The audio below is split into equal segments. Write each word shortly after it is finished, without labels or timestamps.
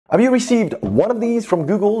Have you received one of these from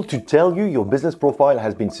Google to tell you your business profile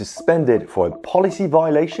has been suspended for a policy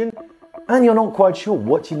violation and you're not quite sure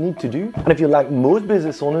what you need to do? And if you're like most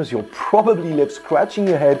business owners, you're probably left scratching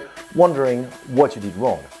your head wondering what you did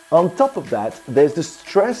wrong. On top of that, there's the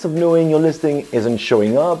stress of knowing your listing isn't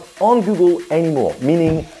showing up on Google anymore,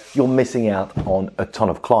 meaning you're missing out on a ton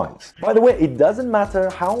of clients. By the way, it doesn't matter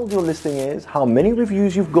how old your listing is, how many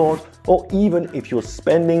reviews you've got, or even if you're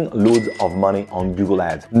spending loads of money on Google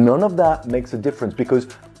Ads. None of that makes a difference because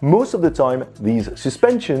most of the time, these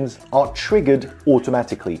suspensions are triggered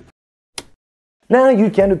automatically. Now you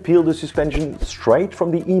can appeal the suspension straight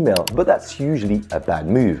from the email, but that's usually a bad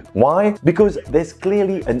move. Why? Because there's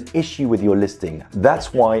clearly an issue with your listing.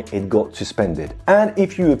 That's why it got suspended. And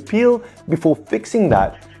if you appeal before fixing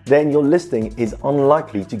that, then your listing is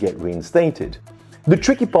unlikely to get reinstated. The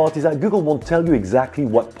tricky part is that Google won't tell you exactly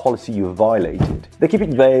what policy you violated. They keep it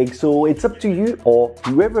vague, so it's up to you or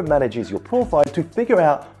whoever manages your profile to figure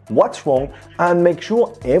out what's wrong and make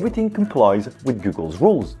sure everything complies with Google's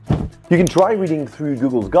rules. You can try reading through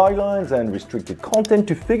Google's guidelines and restricted content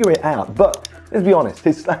to figure it out, but let's be honest,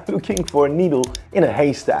 it's like looking for a needle in a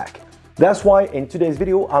haystack. That's why in today's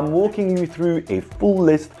video, I'm walking you through a full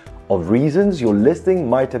list of reasons your listing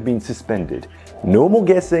might have been suspended. No more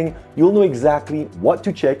guessing, you'll know exactly what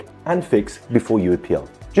to check and fix before you appeal.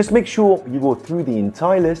 Just make sure you go through the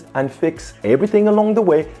entire list and fix everything along the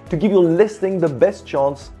way to give your listing the best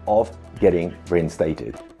chance of getting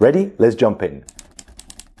reinstated. Ready? Let's jump in.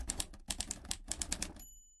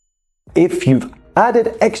 If you've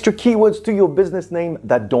added extra keywords to your business name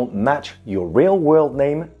that don't match your real-world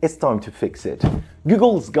name, it's time to fix it.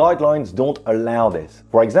 Google's guidelines don't allow this.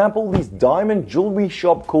 For example, this diamond jewelry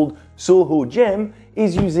shop called Soho Gem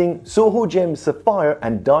is using Soho Gem Sapphire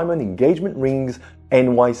and Diamond Engagement Rings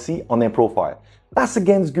NYC on their profile. That's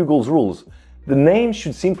against Google's rules. The name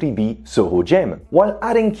should simply be Soho Gem. While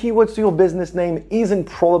adding keywords to your business name isn't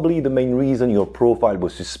probably the main reason your profile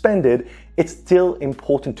was suspended, it's still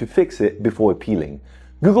important to fix it before appealing.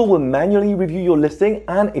 Google will manually review your listing,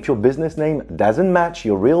 and if your business name doesn't match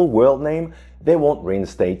your real-world name, they won't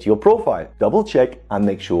reinstate your profile. Double check and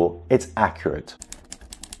make sure it's accurate.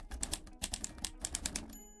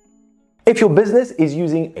 If your business is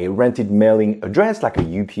using a rented mailing address like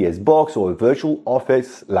a UPS box or a virtual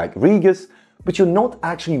office like Regus, but you're not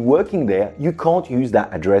actually working there, you can't use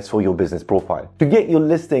that address for your business profile. To get your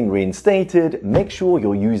listing reinstated, make sure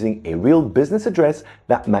you're using a real business address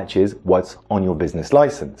that matches what's on your business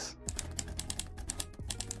license.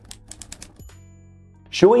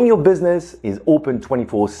 Showing your business is open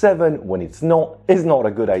 24/7 when it's not is not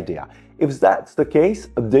a good idea. If that's the case,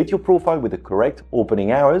 update your profile with the correct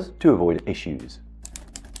opening hours to avoid issues.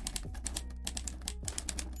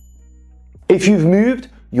 If you've moved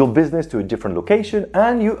your business to a different location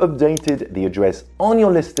and you updated the address on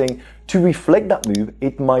your listing to reflect that move,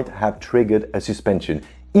 it might have triggered a suspension,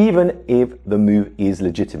 even if the move is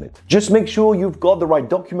legitimate. Just make sure you've got the right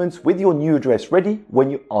documents with your new address ready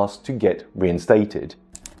when you ask to get reinstated.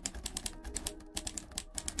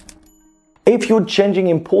 If you're changing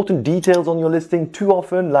important details on your listing too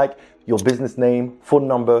often, like your business name, phone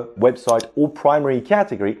number, website, or primary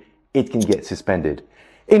category, it can get suspended.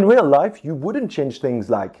 In real life, you wouldn't change things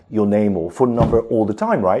like your name or phone number all the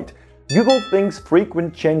time, right? Google thinks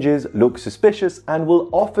frequent changes look suspicious and will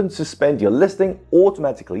often suspend your listing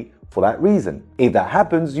automatically for that reason. If that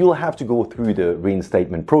happens, you'll have to go through the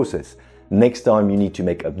reinstatement process. Next time you need to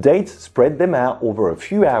make updates, spread them out over a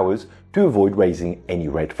few hours to avoid raising any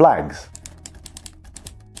red flags.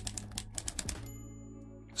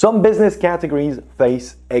 Some business categories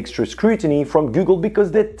face extra scrutiny from Google because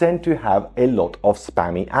they tend to have a lot of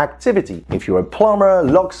spammy activity. If you're a plumber,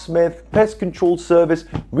 locksmith, pest control service,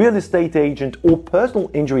 real estate agent, or personal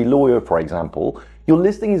injury lawyer, for example, your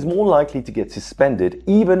listing is more likely to get suspended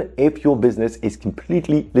even if your business is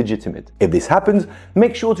completely legitimate. If this happens,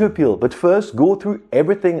 make sure to appeal, but first go through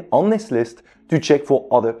everything on this list to check for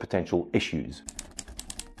other potential issues.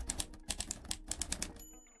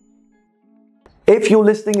 If your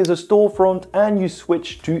listing is a storefront and you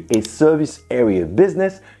switch to a service area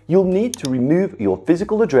business, you'll need to remove your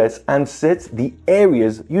physical address and set the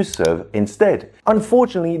areas you serve instead.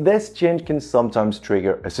 Unfortunately, this change can sometimes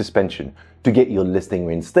trigger a suspension. To get your listing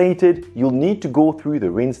reinstated, you'll need to go through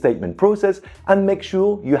the reinstatement process and make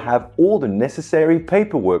sure you have all the necessary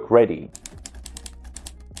paperwork ready.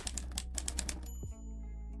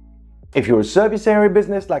 If you're a service area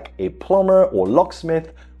business like a plumber or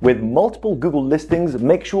locksmith with multiple Google listings,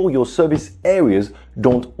 make sure your service areas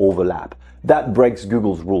don't overlap. That breaks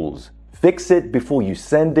Google's rules. Fix it before you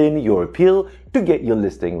send in your appeal to get your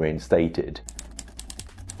listing reinstated.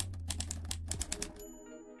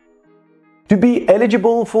 To be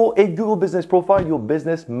eligible for a Google Business Profile, your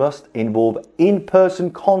business must involve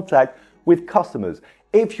in-person contact with customers.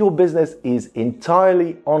 If your business is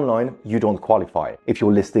entirely online, you don't qualify. If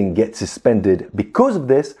your listing gets suspended because of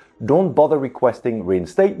this, don't bother requesting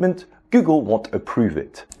reinstatement. Google won't approve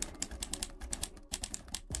it.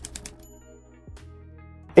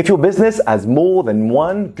 If your business has more than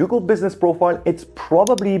one Google Business Profile, it's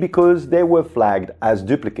probably because they were flagged as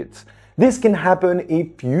duplicates. This can happen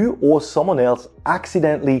if you or someone else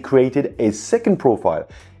accidentally created a second profile,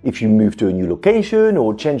 if you moved to a new location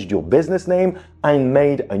or changed your business name and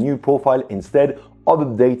made a new profile instead of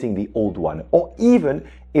updating the old one, or even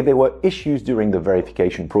if there were issues during the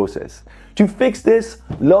verification process. To fix this,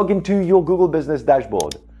 log into your Google Business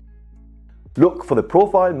dashboard. Look for the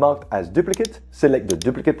profile marked as duplicate, select the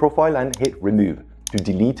duplicate profile and hit remove to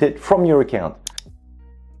delete it from your account.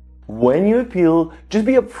 When you appeal, just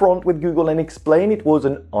be upfront with Google and explain it was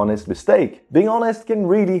an honest mistake. Being honest can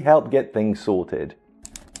really help get things sorted.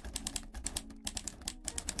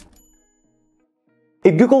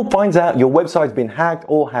 If Google finds out your website's been hacked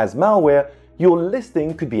or has malware, your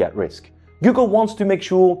listing could be at risk. Google wants to make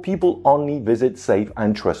sure people only visit safe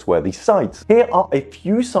and trustworthy sites. Here are a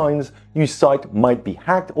few signs your site might be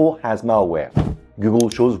hacked or has malware. Google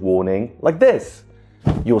shows warning like this.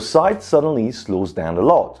 Your site suddenly slows down a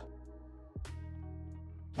lot.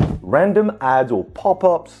 Random ads or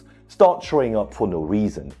pop-ups start showing up for no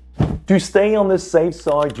reason. To stay on the safe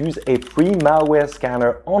side, use a free malware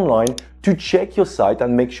scanner online to check your site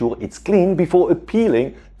and make sure it's clean before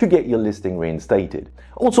appealing to get your listing reinstated.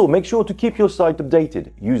 Also, make sure to keep your site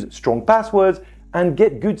updated, use strong passwords, and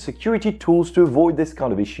get good security tools to avoid this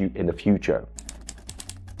kind of issue in the future.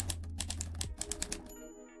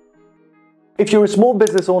 If you're a small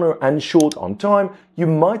business owner and short on time, you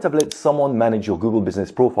might have let someone manage your Google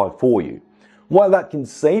Business Profile for you. While that can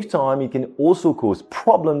save time, it can also cause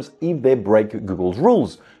problems if they break Google's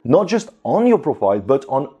rules, not just on your profile, but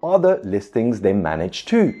on other listings they manage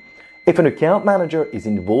too. If an account manager is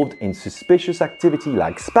involved in suspicious activity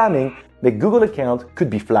like spamming, their Google account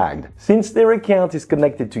could be flagged. Since their account is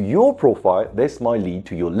connected to your profile, this might lead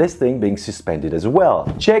to your listing being suspended as well.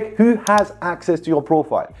 Check who has access to your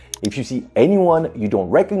profile. If you see anyone you don't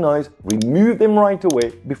recognize, remove them right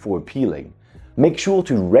away before appealing. Make sure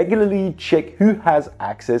to regularly check who has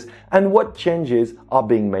access and what changes are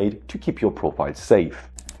being made to keep your profile safe.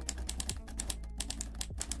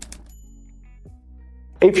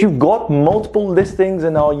 If you've got multiple listings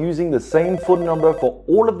and are using the same phone number for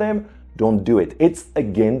all of them, don't do it. It's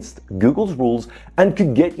against Google's rules and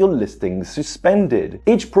could get your listing suspended.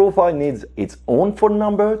 Each profile needs its own phone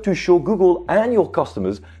number to show Google and your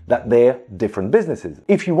customers that they're different businesses.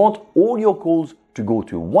 If you want all your calls to go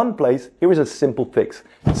to one place, here is a simple fix.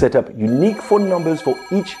 Set up unique phone numbers for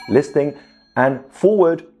each listing and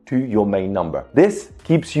forward to your main number. This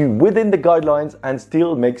keeps you within the guidelines and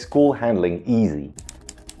still makes call handling easy.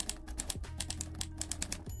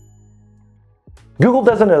 Google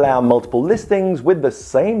doesn't allow multiple listings with the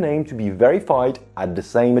same name to be verified at the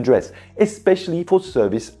same address, especially for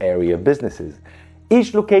service area businesses.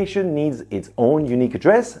 Each location needs its own unique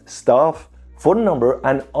address, staff, phone number,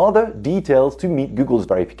 and other details to meet Google's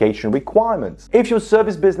verification requirements. If your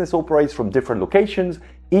service business operates from different locations,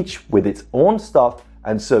 each with its own staff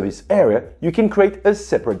and service area, you can create a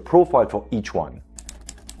separate profile for each one.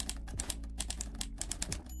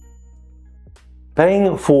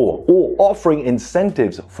 Paying for or offering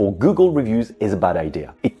incentives for Google reviews is a bad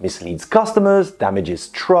idea. It misleads customers, damages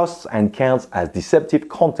trust, and counts as deceptive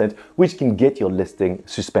content, which can get your listing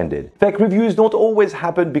suspended. Fake reviews don't always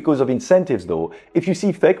happen because of incentives though. If you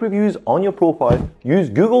see fake reviews on your profile, use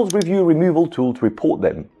Google's review removal tool to report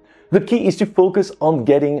them. The key is to focus on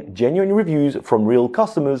getting genuine reviews from real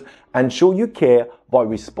customers and show you care by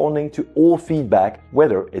responding to all feedback,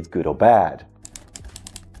 whether it's good or bad.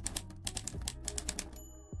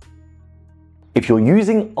 If you're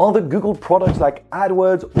using other Google products like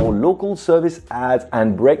AdWords or local service ads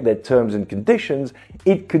and break their terms and conditions,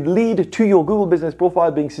 it could lead to your Google Business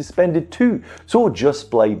Profile being suspended too, so just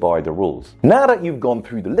play by the rules. Now that you've gone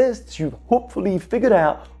through the lists, you've hopefully figured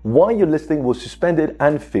out why your listing was suspended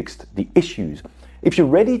and fixed the issues. If you're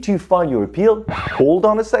ready to file your appeal, hold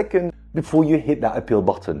on a second before you hit that appeal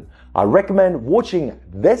button. I recommend watching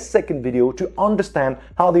this second video to understand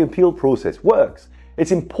how the appeal process works.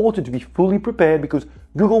 It's important to be fully prepared because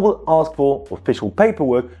Google will ask for official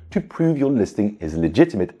paperwork to prove your listing is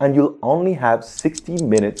legitimate, and you'll only have 60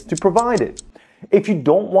 minutes to provide it. If you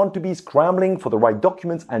don't want to be scrambling for the right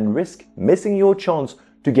documents and risk missing your chance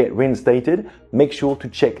to get reinstated, make sure to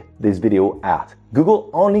check this video out. Google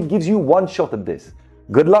only gives you one shot at this.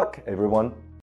 Good luck, everyone.